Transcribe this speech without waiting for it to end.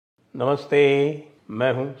नमस्ते,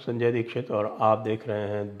 मैं हूं संजय दीक्षित और आप देख रहे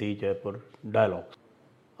हैं दी जयपुर डायलॉग्स।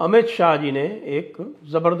 अमित शाह जी ने एक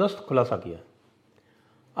ज़बरदस्त खुलासा किया।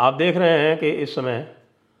 आप देख रहे हैं कि इस समय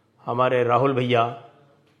हमारे राहुल भैया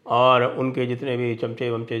और उनके जितने भी चमचे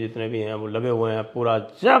वमचे जितने भी हैं वो लगे हुए हैं पूरा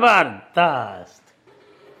ज़बरदस्त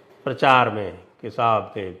प्रचार में कि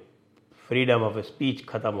साहब के फ्रीडम ऑफ स्पीच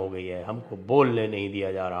ख़त्म हो गई है, हमको बोलने नहीं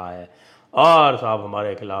दिया जा रहा है और साहब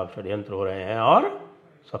हमारे खिलाफ षड्यंत्र हो रहे हैं और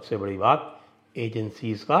सबसे बड़ी बात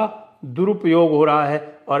एजेंसीज़ का दुरुपयोग हो रहा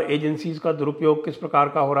है। और एजेंसीज़ का दुरुपयोग किस प्रकार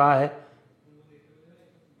का हो रहा है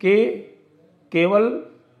कि केवल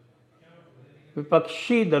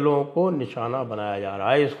विपक्षी दलों को निशाना बनाया जा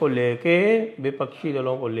रहा है। इसको लेके विपक्षी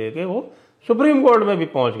दलों को लेके वो सुप्रीम कोर्ट में भी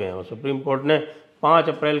पहुंच गए हैं। सुप्रीम कोर्ट ने 5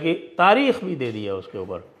 अप्रैल की तारीख भी दे दी है उसके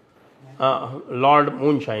ऊपर, लॉर्ड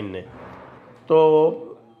मूनशाइन ने। तो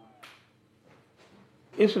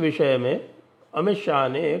इस विषय में अमित शाह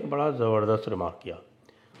ने एक बड़ा ज़बरदस्त रिमार्क किया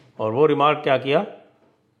और वो रिमार्क क्या किया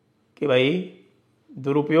कि भाई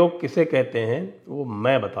दुरुपयोग किसे कहते हैं वो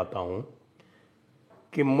मैं बताता हूँ।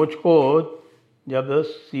 कि मुझको जब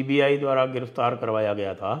सीबीआई द्वारा गिरफ्तार करवाया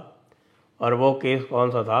गया था और वो केस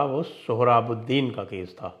कौन सा था, वो सोहराबुद्दीन का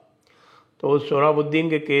केस था। तो उस सोहराबुद्दीन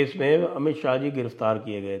के केस में अमित शाह जी गिरफ्तार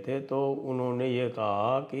किए गए थे। तो उन्होंने ये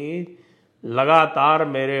कहा कि लगातार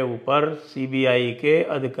मेरे ऊपर सीबीआई के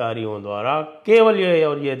अधिकारियों द्वारा केवल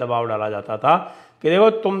ये दबाव डाला जाता था कि देखो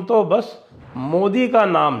तुम तो बस मोदी का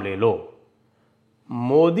नाम ले लो,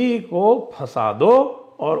 मोदी को फंसा दो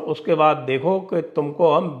और उसके बाद देखो कि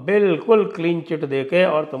तुमको हम बिल्कुल क्लीन चिट देके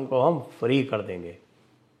और तुमको हम फ्री कर देंगे।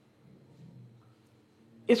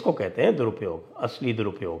 इसको कहते हैं दुरुपयोग, असली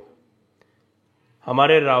दुरुपयोग।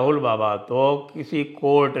 हमारे राहुल बाबा तो किसी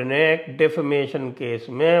कोर्ट ने डिफेमेशन केस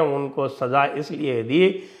में उनको सज़ा इसलिए दी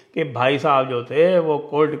कि भाई साहब जो थे वो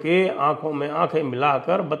कोर्ट की आंखों में आंखें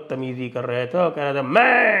मिलाकर बदतमीजी कर रहे थे और कह रहे थे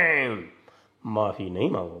मैं माफ़ी नहीं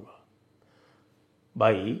मांगूंगा।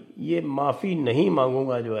 भाई ये माफ़ी नहीं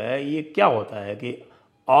मांगूंगा जो है ये क्या होता है कि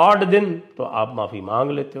ऑड दिन तो आप माफ़ी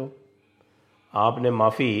मांग लेते हो। आपने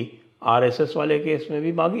माफ़ी आरएसएस वाले केस में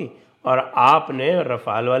भी मांगी और आपने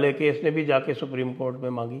रफाल वाले केस में भी जाके सुप्रीम कोर्ट में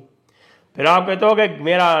मांगी। फिर आप कहते हो कि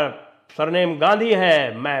मेरा सरनेम गांधी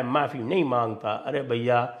है, मैं माफ़ी नहीं मांगता। अरे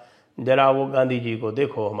भैया जरा वो गांधी जी को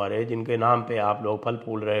देखो, हमारे जिनके नाम पे आप लोग फल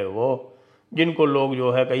फूल रहे हो, जिनको लोग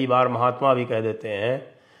जो है कई बार महात्मा भी कह देते हैं।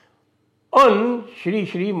 उन श्री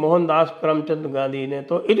श्री मोहनदास करमचंद गांधी ने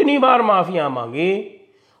तो इतनी बार माफ़ियाँ मांगी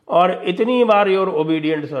और इतनी बार योर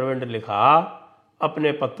ओबीडियंट सर्वेंट लिखा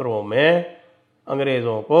अपने पत्रों में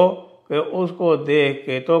अंग्रेज़ों को कि उसको देख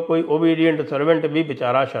के तो कोई ओबीडियंट सर्वेंट भी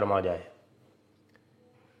बेचारा शर्मा जाए।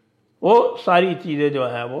 वो सारी चीज़ें जो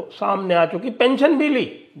है वो सामने आ चुकी। पेंशन भी ली,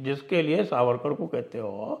 जिसके लिए सावरकर को कहते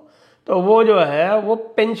हो, तो वो जो है वो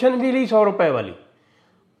पेंशन भी ली 100 रुपये वाली।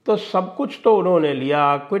 तो सब कुछ तो उन्होंने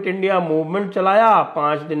लिया। क्विट इंडिया मूवमेंट चलाया,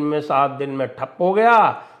 5 दिन में 7 दिन में ठप हो गया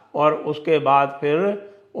और उसके बाद फिर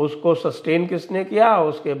उसको सस्टेन किसने किया?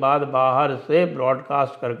 उसके बाद बाहर से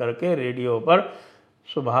ब्रॉडकास्ट कर करके रेडियो पर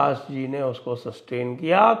सुभाष जी ने उसको सस्टेन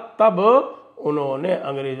किया। तब उन्होंने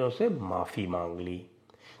अंग्रेज़ों से माफ़ी मांग ली।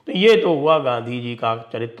 तो ये तो हुआ गांधी जी का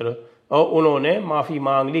चरित्र। और उन्होंने माफ़ी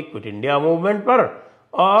मांग ली क्विट इंडिया मूवमेंट पर।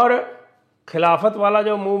 और खिलाफत वाला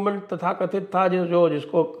जो मूवमेंट तथाकथित था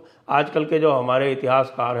जिसको आजकल के जो हमारे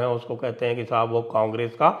इतिहासकार हैं उसको कहते हैं कि साहब वो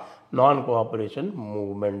कांग्रेस का नॉन कोऑपरेशन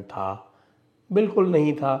मूवमेंट था। बिल्कुल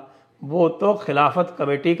नहीं था, वो तो खिलाफत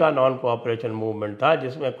कमेटी का नॉन कोऑपरेशन मूवमेंट था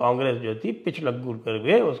जिसमें कांग्रेस जो थी पिछलग्गू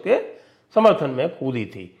करके उसके समर्थन में कूदी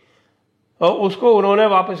थी और उसको उन्होंने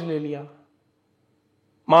वापस ले लिया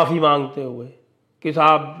माफ़ी मांगते हुए कि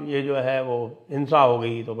साहब ये जो है वो हिंसा हो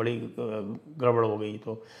गई तो बड़ी गड़बड़ हो गई।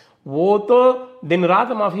 तो वो तो दिन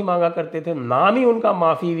रात माफ़ी मांगा करते थे। नाम ही उनका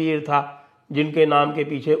माफ़ी वीर था, जिनके नाम के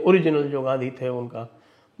पीछे ओरिजिनल जो गांधी थे उनका।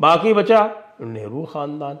 बाकी बचा नेहरू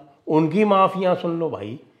ख़ानदान, उनकी माफ़ियाँ सुन लो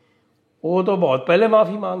भाई। वो तो बहुत पहले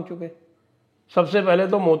माफ़ी मांग चुके। सबसे पहले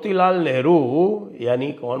तो मोतीलाल नेहरू,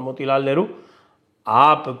 यानी कौन मोतीलाल नेहरू?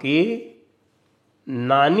 आपकी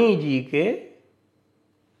नानी जी के,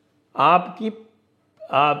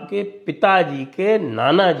 आपके पिताजी के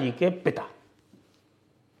नाना जी के पिता।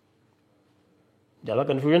 ज़्यादा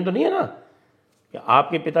कन्फ्यूजन तो नहीं है ना कि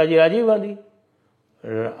आपके पिताजी राजीव गांधी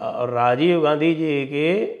और राजीव गांधी जी के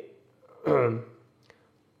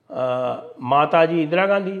माताजी इंदिरा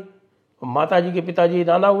गांधी, माताजी के पिताजी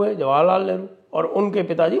नाना हुए जवाहरलाल नेहरू और उनके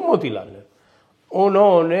पिताजी मोतीलाल नेहरू।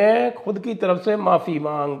 उन्होंने खुद की तरफ से माफ़ी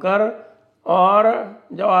मांगकर और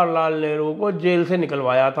जवाहरलाल नेहरू को जेल से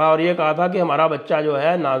निकलवाया था और ये कहा था कि हमारा बच्चा जो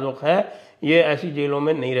है नाजुक है, ये ऐसी जेलों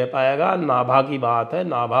में नहीं रह पाएगा। नाभा की बात है,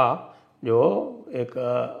 नाभा जो एक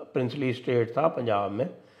प्रिंसली स्टेट था पंजाब में,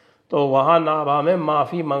 तो वहाँ नाभा में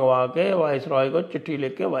माफ़ी मंगवा के वाइसरॉय को चिट्ठी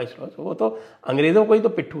लिख के वाइसरॉय, वो तो अंग्रेज़ों को ही तो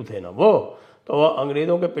पिट्ठू थे ना वो, तो वो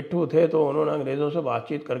अंग्रेज़ों के पिट्ठू थे, तो उन्होंने अंग्रेज़ों से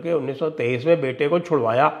बातचीत करके 1923 में बेटे को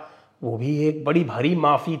छुड़वाया। वो भी एक बड़ी भारी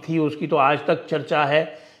माफ़ी थी, उसकी तो आज तक चर्चा है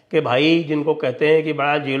कि भाई जिनको कहते हैं कि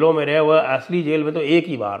बड़ा जेलों में रहे, वह असली जेल में तो एक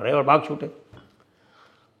ही बार रहे और भाग छूटे।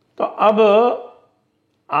 तो अब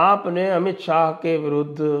आपने अमित शाह के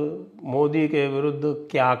विरुद्ध, मोदी के विरुद्ध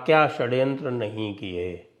क्या क्या षड्यंत्र नहीं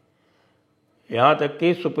किए, यहाँ तक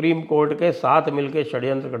कि सुप्रीम कोर्ट के साथ मिलकर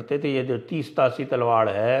षड्यंत्र करते थे। ये जो 30 तासी तलवाड़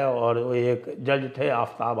है और वो एक जज थे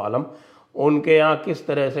आफ्ताब आलम, उनके यहाँ किस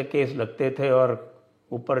तरह से केस लगते थे और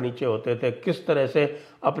ऊपर नीचे होते थे, किस तरह से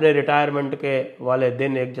अपने रिटायरमेंट के वाले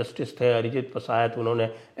दिन एक जस्टिस थे अरिजीत पसायत, उन्होंने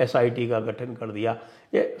एसआईटी का गठन कर दिया।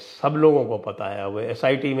 ये सब लोगों को पता है। वो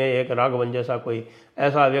एसआईटी में एक राघवन जैसा कोई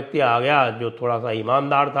ऐसा व्यक्ति आ गया जो थोड़ा सा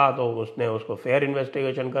ईमानदार था, तो उसने उसको फेयर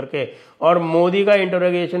इन्वेस्टिगेशन करके और मोदी का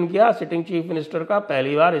इंटरोगेशन किया, सिटिंग चीफ मिनिस्टर का,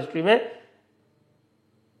 पहली बार हिस्ट्री में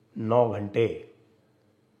 9 घंटे।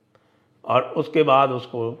 और उसके बाद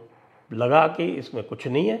उसको लगा कि इसमें कुछ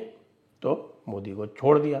नहीं है, तो मोदी को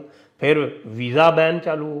छोड़ दिया। फिर वीज़ा बैन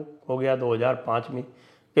चालू हो गया 2005 में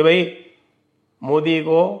कि भाई मोदी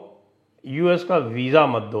को यूएस का वीज़ा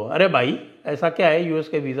मत दो। अरे भाई ऐसा क्या है यूएस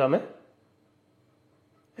के वीज़ा में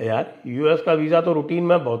यार? यूएस का वीज़ा तो रूटीन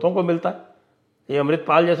में बहुतों को मिलता है, ये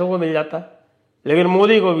अमृतपाल जैसों को मिल जाता है, लेकिन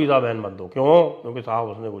मोदी को वीज़ा बैन मत दो। क्यों? क्योंकि साहब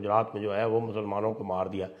उसने गुजरात में जो है वो मुसलमानों को मार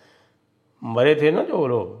दिया। मरे थे ना जो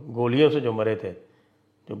लोग गोलियों से, जो मरे थे,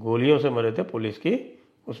 जो गोलियों से मरे थे पुलिस की,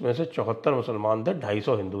 उसमें से 74 मुसलमान थे,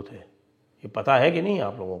 250 हिंदू थे। ये पता है कि नहीं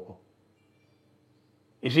आप लोगों को?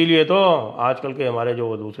 इसीलिए तो आजकल के हमारे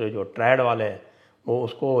जो दूसरे जो ट्रैड वाले हैं वो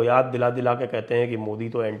उसको याद दिला दिला के कहते हैं कि मोदी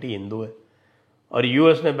तो एंटी हिंदू है, और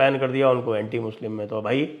यूएस ने बैन कर दिया उनको एंटी मुस्लिम में। तो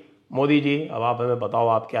भाई मोदी जी अब आप हमें बताओ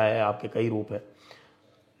आप क्या है, आपके कई रूप हैं।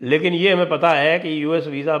 लेकिन ये हमें पता है कि यूएस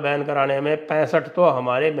वीज़ा बैन कराने में 65 तो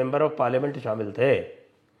हमारे मेंबर ऑफ पार्लियामेंट शामिल थे,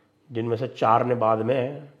 जिनमें से 4 ने बाद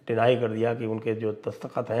में डिनाई कर दिया कि उनके जो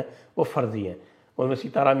दस्तखत हैं वो फर्जी हैं। उनमें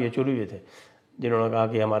सीताराम येचुरी भी थे जिन्होंने कहा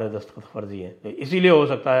कि हमारे दस्तखत फर्जी हैं। तो इसीलिए हो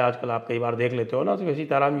सकता है आजकल आप कई बार देख लेते हो ना कि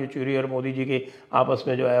सीताराम येचुरी और मोदी जी की आपस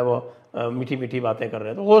में जो है वो मीठी मीठी बातें कर रहे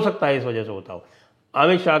हैं, तो हो सकता है इस वजह से होता हो।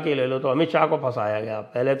 अमित शाह की ले लो, तो अमित शाह को फंसाया गया।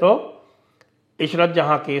 पहले तो इशरत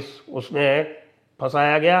जहाँ केस उसमें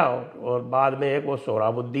फंसाया गया, और बाद में एक वो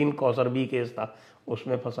सोहराबुद्दीन कौसरबी केस था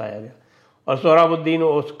उसमें फंसाया गया। और सोहराबुद्दीन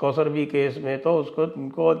उस कौसरबी केस में तो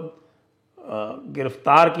उनको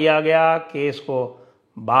गिरफ्तार किया गया, केस को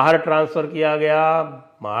बाहर ट्रांसफ़र किया गया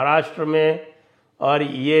महाराष्ट्र में। और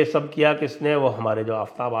ये सब किया किसने? वो हमारे जो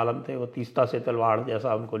आफ्ताब आलम थे, वो 30 तासे तलवाड़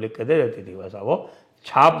जैसा उनको लिख के दे देती थी वैसा वो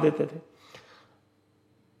छाप देते थे।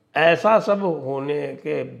 ऐसा सब होने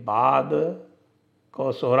के बाद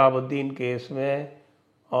को सोहराबुद्दीन केस में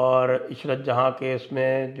और इशरत जहाँ केस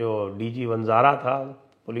में जो डीजी वंजारा था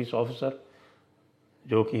पुलिस ऑफिसर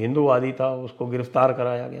जो कि हिंदूवादी था, उसको गिरफ्तार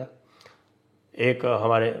कराया गया। एक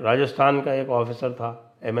हमारे राजस्थान का एक ऑफिसर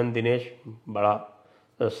था एमएन दिनेश, बड़ा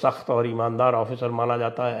सख्त और ईमानदार ऑफिसर माना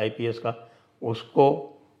जाता है आईपीएस का, उसको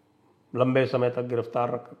लंबे समय तक गिरफ्तार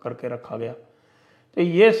करके रखा गया। तो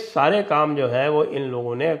ये सारे काम जो है वो इन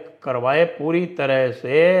लोगों ने करवाए पूरी तरह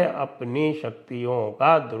से अपनी शक्तियों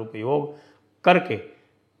का दुरुपयोग करके।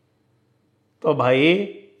 तो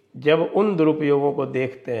भाई जब उन दुरुपयोगों को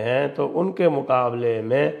देखते हैं तो उनके मुकाबले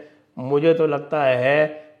में मुझे तो लगता है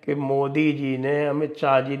कि मोदी जी ने, अमित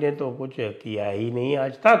शाह जी ने तो कुछ किया ही नहीं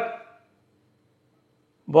आज तक।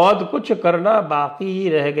 बहुत कुछ करना बाकी ही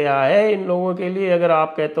रह गया है इन लोगों के लिए। अगर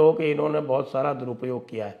आप कहते हो कि इन्होंने बहुत सारा दुरुपयोग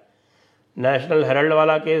किया है, नेशनल हेराल्ड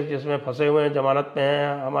वाला केस जिसमें फंसे हुए हैं, जमानत में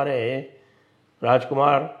हैं हमारे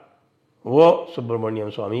राजकुमार, वो सुब्रमण्यम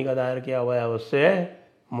स्वामी का दायर किया हुआ है, उससे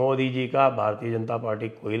मोदी जी का भारतीय जनता पार्टी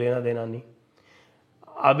कोई लेना देना नहीं।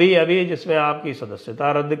 अभी अभी जिसमें आपकी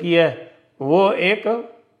सदस्यता रद्द की है वो एक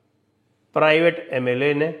प्राइवेट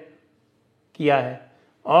एमएलए ने किया है।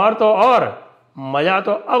 और तो और मज़ा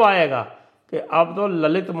तो अब आएगा कि अब तो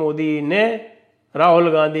ललित मोदी ने राहुल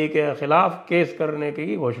गांधी के खिलाफ केस करने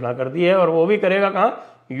की घोषणा कर दी है, और वो भी करेगा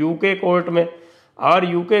कहाँ? यूके कोर्ट में। और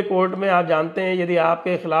यूके कोर्ट में आप जानते हैं यदि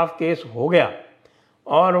आपके खिलाफ केस हो गया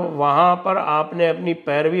और वहाँ पर आपने अपनी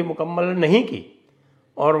पैरवी मुकम्मल नहीं की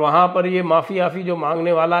और वहाँ पर ये माफ़ी जो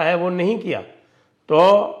मांगने वाला है वो नहीं किया,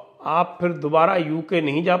 तो आप फिर दोबारा यूके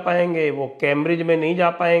नहीं जा पाएंगे, वो कैम्ब्रिज में नहीं जा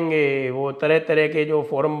पाएंगे, वो तरह तरह के जो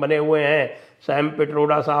फोरम बने हुए हैं सैम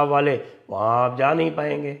पिट्रोडा साहब वाले, वहाँ आप जा नहीं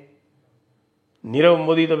पाएंगे। नीरव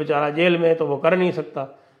मोदी तो बेचारा जेल में, तो वो कर नहीं सकता।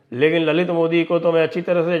 लेकिन ललित मोदी को तो मैं अच्छी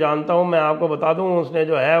तरह से जानता हूँ, मैं आपको बता दूँ, उसने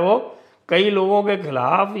जो है वो कई लोगों के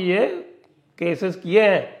खिलाफ ये केसेस किए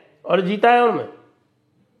हैं और जीता है उनमें।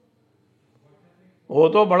 वो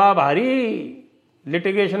तो बड़ा भारी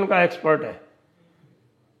लिटिगेशन का एक्सपर्ट है।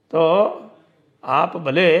 तो आप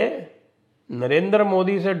भले नरेंद्र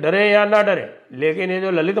मोदी से डरे या ना डरे, लेकिन ये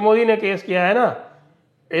जो ललित मोदी ने केस किया है ना,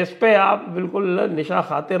 इस पे आप बिल्कुल निशा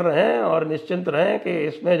खातिर रहें और निश्चिंत रहें कि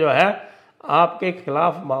इसमें जो है आपके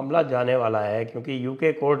खिलाफ मामला जाने वाला है, क्योंकि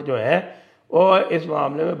यूके कोर्ट जो है वो इस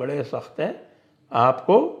मामले में बड़े सख्त हैं।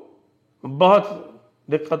 आपको बहुत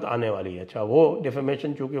दिक्कत आने वाली है। अच्छा, वो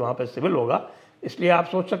डिफेमेशन चूंकि वहाँ पे सिविल होगा इसलिए आप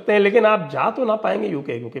सोच सकते हैं, लेकिन आप जा तो ना पाएंगे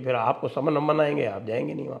यूके, क्योंकि फिर आपको समन नंबर आएंगे, आप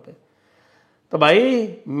जाएंगे नहीं वहाँ पे। तो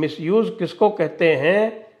भाई मिसयूज किसको कहते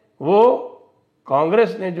हैं? वो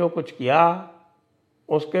कांग्रेस ने जो कुछ किया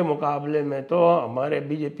उसके मुकाबले में तो हमारे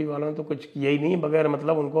बीजेपी वालों ने तो कुछ किया ही नहीं, बगैर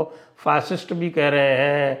मतलब उनको फासिस्ट भी कह रहे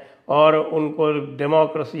हैं और उनको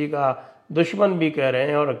डेमोक्रेसी का दुश्मन भी कह रहे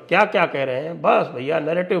हैं और क्या क्या कह रहे हैं। बस भैया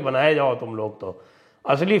नैरेटिव बनाए जाओ तुम लोग। तो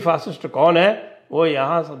असली फासिस्ट कौन है वो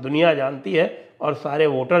यहाँ दुनिया जानती है और सारे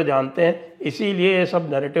वोटर जानते हैं। इसीलिए ये सब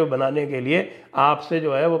नैरेटिव बनाने के लिए आपसे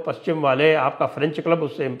जो है वो पश्चिम वाले, आपका फ्रेंच क्लब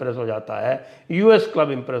उससे इम्प्रेस हो जाता है, यूएस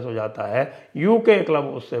क्लब इम्प्रेस हो जाता है, यूके क्लब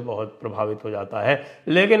उससे बहुत प्रभावित हो जाता है,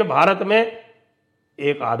 लेकिन भारत में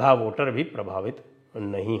एक आधा वोटर भी प्रभावित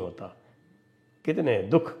नहीं होता। कितने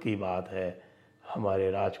दुख की बात है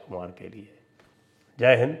हमारे राजकुमार के लिए।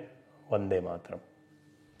 जय हिंद, वंदे मातरम।